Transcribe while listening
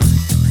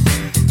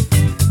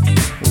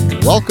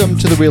Welcome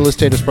to the Real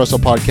Estate Espresso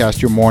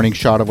Podcast, your morning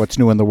shot of what's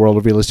new in the world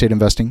of real estate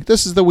investing.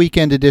 This is the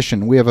weekend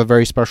edition. We have a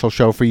very special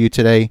show for you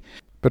today.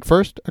 But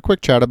first, a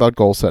quick chat about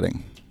goal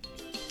setting.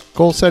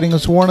 Goal setting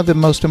is one of the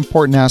most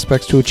important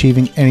aspects to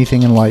achieving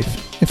anything in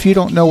life. If you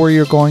don't know where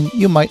you're going,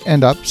 you might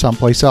end up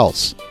someplace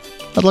else.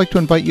 I'd like to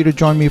invite you to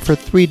join me for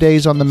 3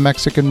 days on the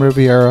Mexican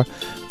Riviera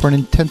for an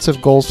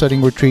intensive goal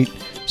setting retreat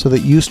so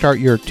that you start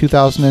your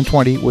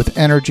 2020 with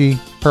energy,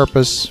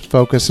 purpose,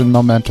 focus, and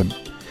momentum.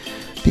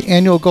 The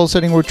annual goal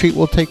setting retreat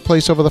will take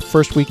place over the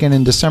first weekend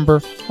in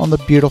December on the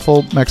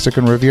beautiful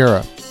Mexican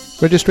Riviera.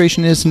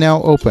 Registration is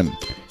now open.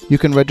 You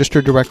can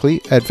register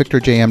directly at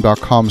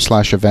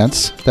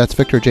victorjm.com/events. That's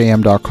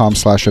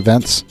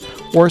victorjm.com/events.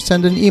 Or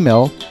send an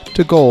email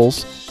to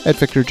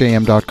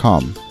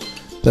goals@victorjm.com.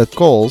 That's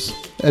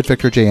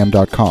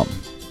goals@victorjm.com.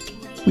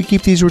 We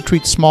keep these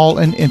retreats small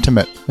and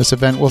intimate. This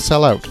event will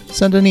sell out.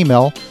 Send an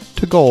email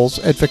to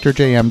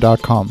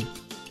goals@victorjm.com.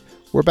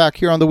 We're back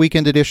here on the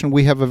weekend edition.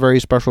 We have a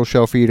very special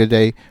show for you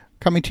today,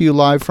 coming to you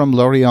live from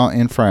Lorient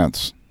in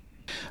France.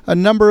 A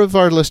number of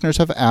our listeners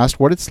have asked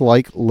what it's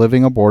like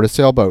living aboard a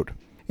sailboat.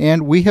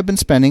 And we have been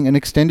spending an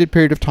extended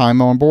period of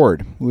time on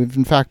board. We've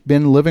in fact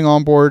been living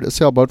on board a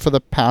sailboat for the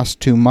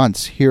past 2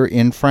 months here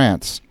in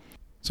France.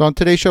 So on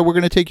today's show, we're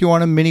going to take you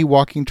on a mini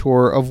walking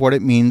tour of what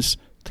it means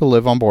to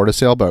live on board a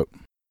sailboat.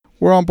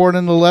 We're on board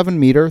an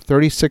 11-meter,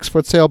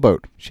 36-foot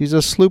sailboat. She's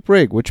a sloop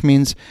rig, which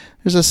means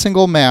there's a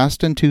single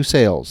mast and 2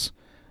 sails.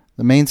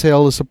 The main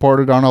sail is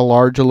supported on a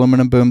large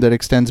aluminum boom that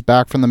extends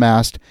back from the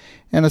mast,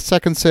 and a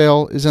second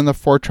sail is in the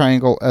fore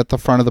triangle at the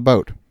front of the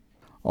boat.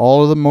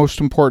 All of the most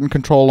important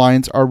control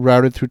lines are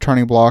routed through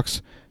turning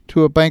blocks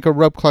to a bank of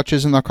rope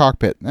clutches in the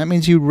cockpit. That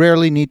means you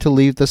rarely need to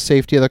leave the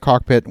safety of the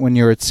cockpit when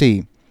you're at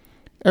sea.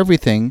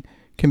 Everything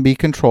can be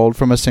controlled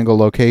from a single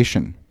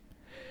location.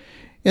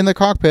 In the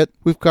cockpit,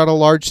 we've got a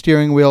large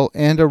steering wheel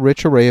and a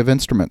rich array of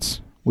instruments.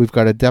 We've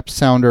got a depth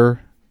sounder,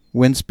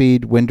 wind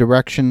speed, wind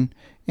direction,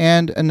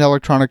 and an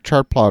electronic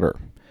chart plotter.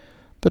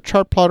 The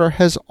chart plotter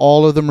has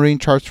all of the marine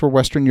charts for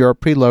Western Europe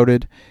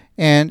preloaded,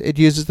 and it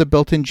uses the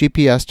built-in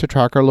GPS to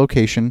track our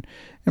location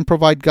and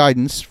provide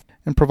guidance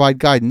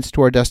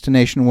to our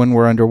destination when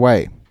we're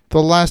underway.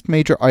 The last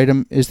major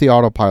item is the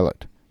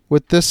autopilot.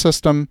 With this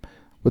system,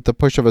 with the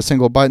push of a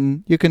single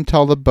button, you can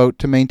tell the boat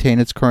to maintain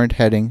its current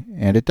heading,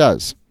 and it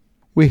does.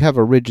 We have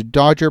a rigid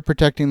dodger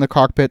protecting the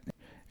cockpit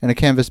and a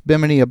canvas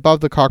bimini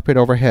above the cockpit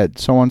overhead,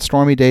 so on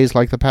stormy days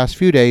like the past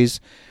few days,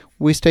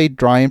 we stayed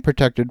dry and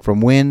protected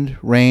from wind,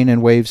 rain,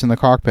 and waves in the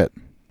cockpit.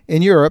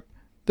 In Europe,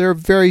 there are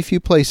very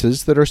few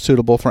places that are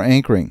suitable for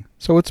anchoring,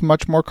 so it's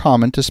much more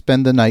common to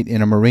spend the night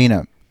in a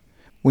marina.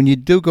 When you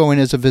do go in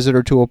as a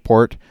visitor to a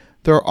port,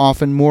 there are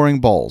often mooring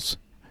balls,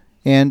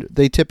 and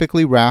they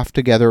typically raft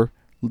together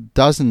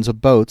dozens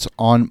of boats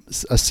on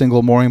a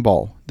single mooring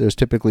ball. There's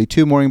typically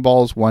 2 mooring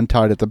balls, one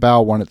tied at the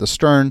bow, one at the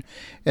stern,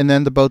 and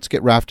then the boats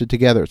get rafted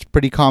together. It's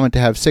pretty common to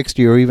have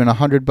 60 or even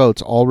 100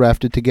 boats all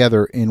rafted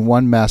together in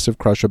one massive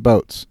crush of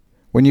boats.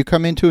 When you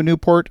come into a new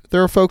port,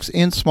 there are folks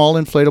in small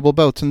inflatable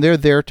boats, and they're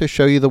there to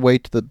show you the way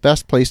to the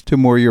best place to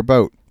moor your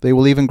boat. They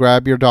will even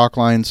grab your dock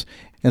lines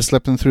and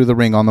slip them through the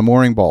ring on the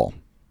mooring ball.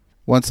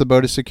 Once the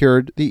boat is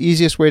secured, the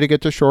easiest way to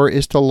get to shore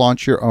is to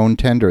launch your own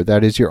tender,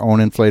 that is your own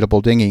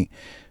inflatable dinghy,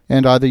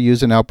 and either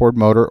use an outboard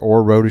motor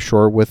or row to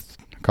shore with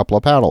a couple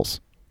of paddles.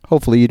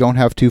 Hopefully you don't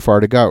have too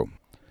far to go.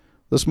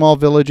 The small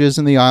villages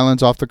and the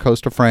islands off the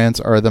coast of France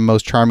are the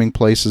most charming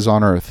places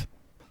on earth.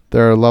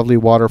 There are lovely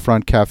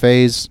waterfront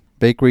cafes,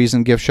 bakeries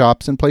and gift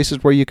shops, and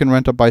places where you can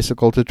rent a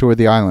bicycle to tour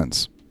the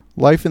islands.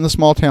 Life in the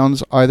small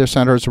towns either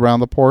centers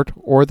around the port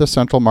or the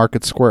central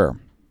market square.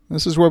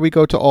 This is where we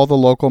go to all the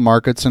local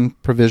markets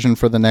and provision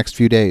for the next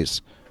few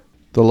days.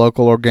 The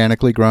local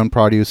organically grown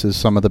produce is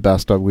some of the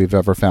best we've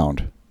ever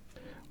found.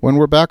 When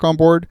we're back on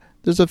board,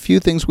 there's a few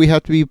things we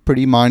have to be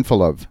pretty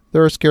mindful of.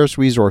 There are scarce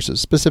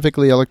resources,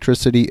 specifically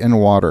electricity and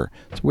water,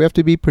 so we have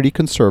to be pretty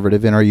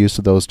conservative in our use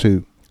of those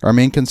too. Our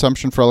main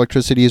consumption for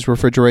electricity is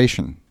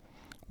refrigeration.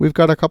 We've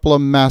got a couple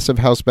of massive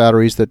house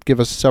batteries that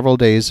give us several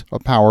days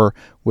of power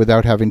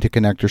without having to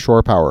connect to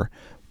shore power.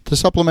 To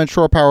supplement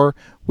shore power,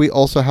 we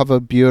also have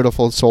a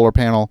beautiful solar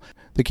panel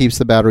that keeps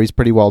the batteries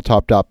pretty well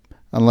topped up,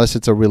 unless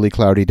it's a really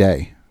cloudy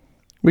day.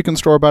 We can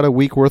store about a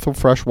week worth of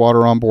fresh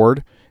water on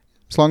board,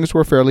 as long as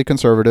we're fairly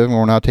conservative and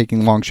we're not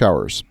taking long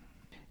showers.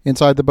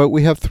 Inside the boat,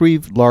 we have 3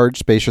 large,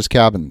 spacious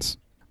cabins.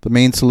 The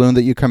main saloon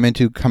that you come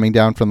into coming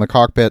down from the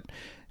cockpit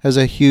has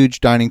a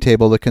huge dining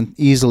table that can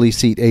easily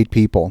seat 8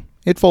 people.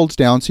 It folds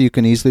down so you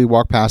can easily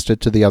walk past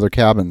it to the other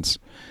cabins.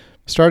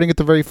 Starting at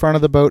the very front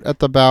of the boat, at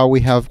the bow,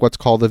 we have what's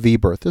called the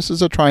V-berth. This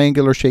is a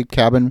triangular-shaped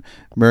cabin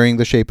mirroring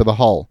the shape of the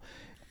hull.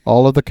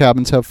 All of the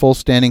cabins have full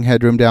standing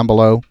headroom down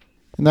below,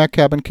 and that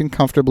cabin can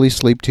comfortably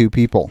sleep 2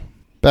 people.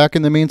 Back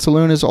in the main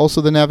saloon is also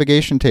the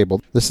navigation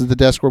table. This is the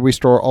desk where we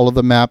store all of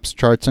the maps,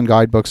 charts, and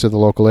guidebooks of the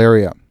local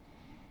area.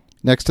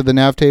 Next to the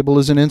nav table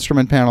is an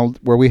instrument panel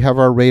where we have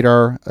our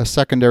radar, a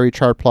secondary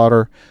chart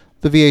plotter,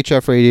 the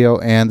VHF radio,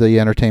 and the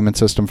entertainment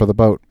system for the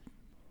boat.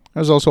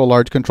 There's also a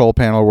large control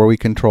panel where we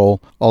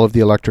control all of the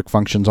electric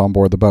functions on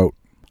board the boat.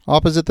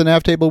 Opposite the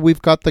nav table,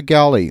 we've got the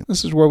galley.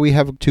 This is where we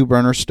have a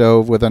 2-burner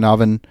stove with an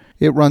oven.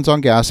 It runs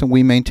on gas, and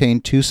we maintain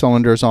 2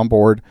 cylinders on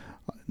board.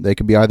 They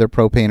could be either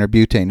propane or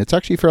butane. It's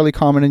actually fairly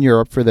common in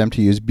Europe for them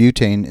to use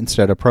butane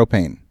instead of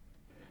propane.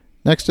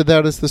 Next to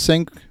that is the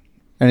sink,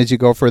 and as you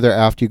go further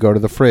aft, you go to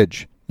the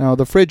fridge. Now,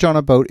 the fridge on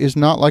a boat is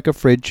not like a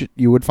fridge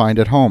you would find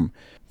at home.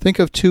 Think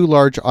of 2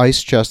 large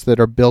ice chests that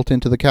are built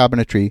into the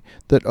cabinetry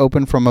that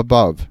open from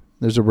above.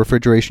 There's a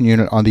refrigeration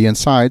unit on the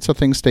inside, so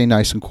things stay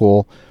nice and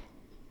cool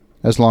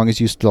as long as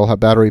you still have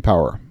battery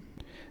power.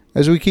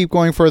 As we keep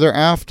going further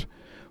aft,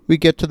 we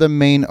get to the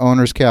main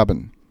owner's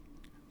cabin.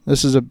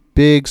 This is a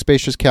big,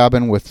 spacious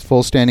cabin with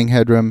full standing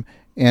headroom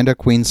and a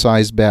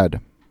queen-size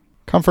bed.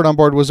 Comfort on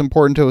board was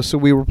important to us, so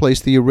we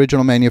replaced the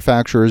original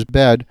manufacturer's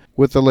bed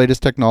with the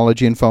latest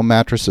technology and foam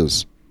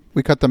mattresses.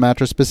 We cut the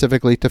mattress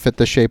specifically to fit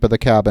the shape of the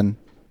cabin,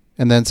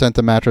 and then sent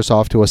the mattress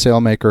off to a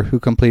sailmaker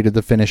who completed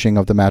the finishing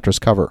of the mattress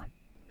cover.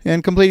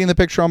 And completing the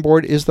picture on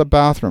board is the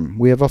bathroom.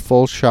 We have a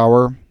full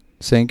shower,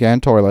 sink,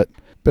 and toilet,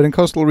 but in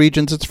coastal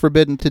regions it's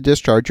forbidden to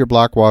discharge your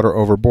black water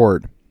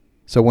overboard.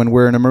 So when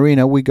we're in a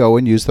marina, we go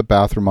and use the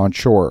bathroom on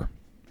shore.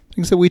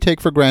 Things that we take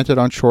for granted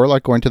on shore,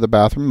 like going to the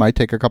bathroom, might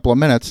take a couple of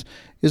minutes,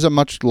 is a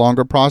much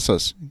longer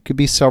process. It could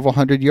be several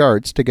hundred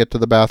yards to get to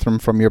the bathroom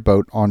from your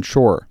boat on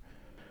shore.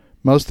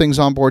 Most things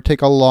on board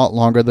take a lot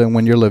longer than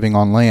when you're living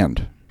on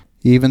land.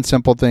 Even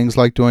simple things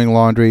like doing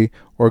laundry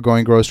or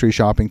going grocery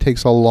shopping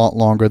takes a lot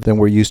longer than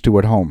we're used to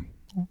at home.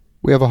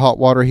 We have a hot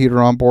water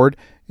heater on board,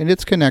 and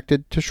it's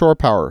connected to shore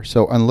power.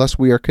 So unless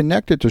we are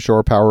connected to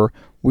shore power,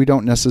 we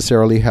don't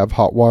necessarily have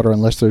hot water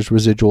unless there's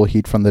residual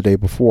heat from the day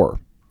before.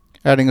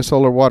 Adding a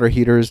solar water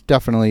heater is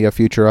definitely a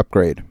future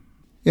upgrade.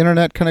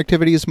 Internet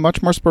connectivity is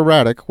much more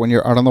sporadic when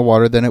you're out on the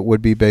water than it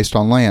would be based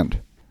on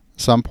land.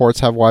 Some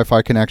ports have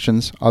Wi-Fi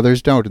connections,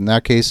 others don't. In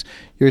that case,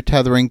 you're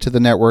tethering to the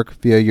network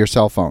via your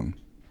cell phone.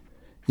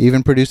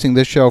 Even producing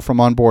this show from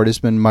on board has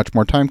been much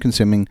more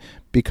time-consuming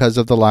because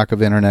of the lack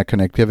of internet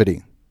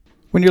connectivity.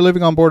 When you're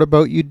living on board a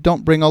boat, you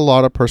don't bring a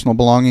lot of personal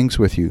belongings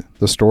with you.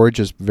 The storage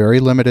is very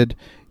limited,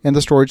 and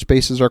the storage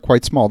spaces are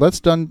quite small. That's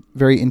done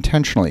very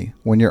intentionally.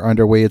 When you're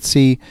underway at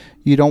sea,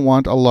 you don't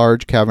want a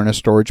large cavernous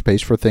storage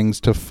space for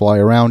things to fly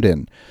around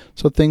in,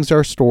 so things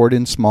are stored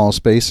in small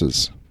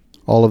spaces.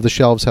 All of the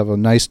shelves have a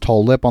nice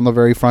tall lip on the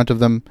very front of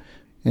them,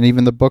 and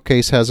even the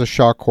bookcase has a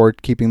shock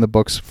cord keeping the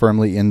books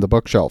firmly in the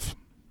bookshelf.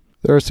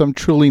 There are some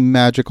truly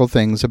magical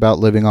things about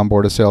living on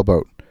board a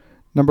sailboat.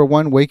 Number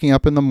 1, waking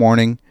up in the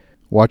morning,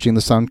 watching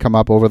the sun come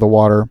up over the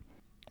water.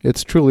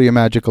 It's truly a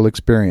magical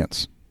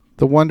experience.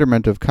 The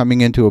wonderment of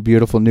coming into a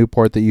beautiful new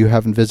port that you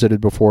haven't visited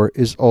before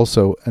is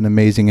also an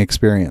amazing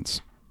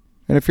experience.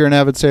 And if you're an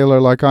avid sailor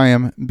like I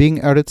am,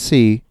 being out at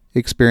sea,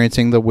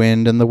 experiencing the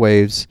wind and the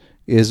waves,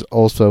 is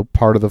also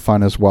part of the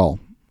fun as well.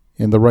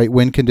 In the right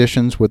wind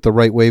conditions, with the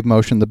right wave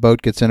motion, the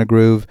boat gets in a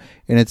groove,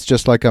 and it's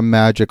just like a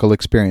magical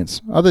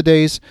experience. Other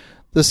days,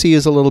 the sea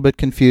is a little bit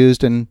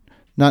confused and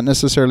not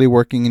necessarily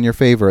working in your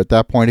favor. At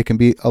that point, it can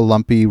be a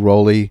lumpy,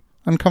 rolly,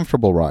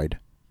 uncomfortable ride.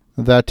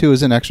 That, too,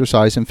 is an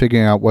exercise in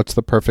figuring out what's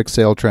the perfect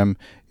sail trim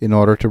in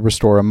order to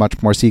restore a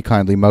much more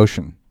sea-kindly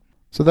motion.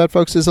 So that,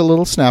 folks, is a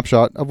little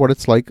snapshot of what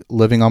it's like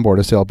living on board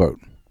a sailboat.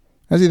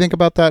 As you think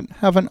about that,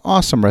 have an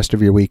awesome rest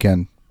of your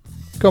weekend.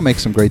 Go make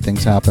some great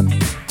things happen,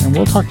 and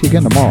we'll talk to you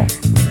again tomorrow.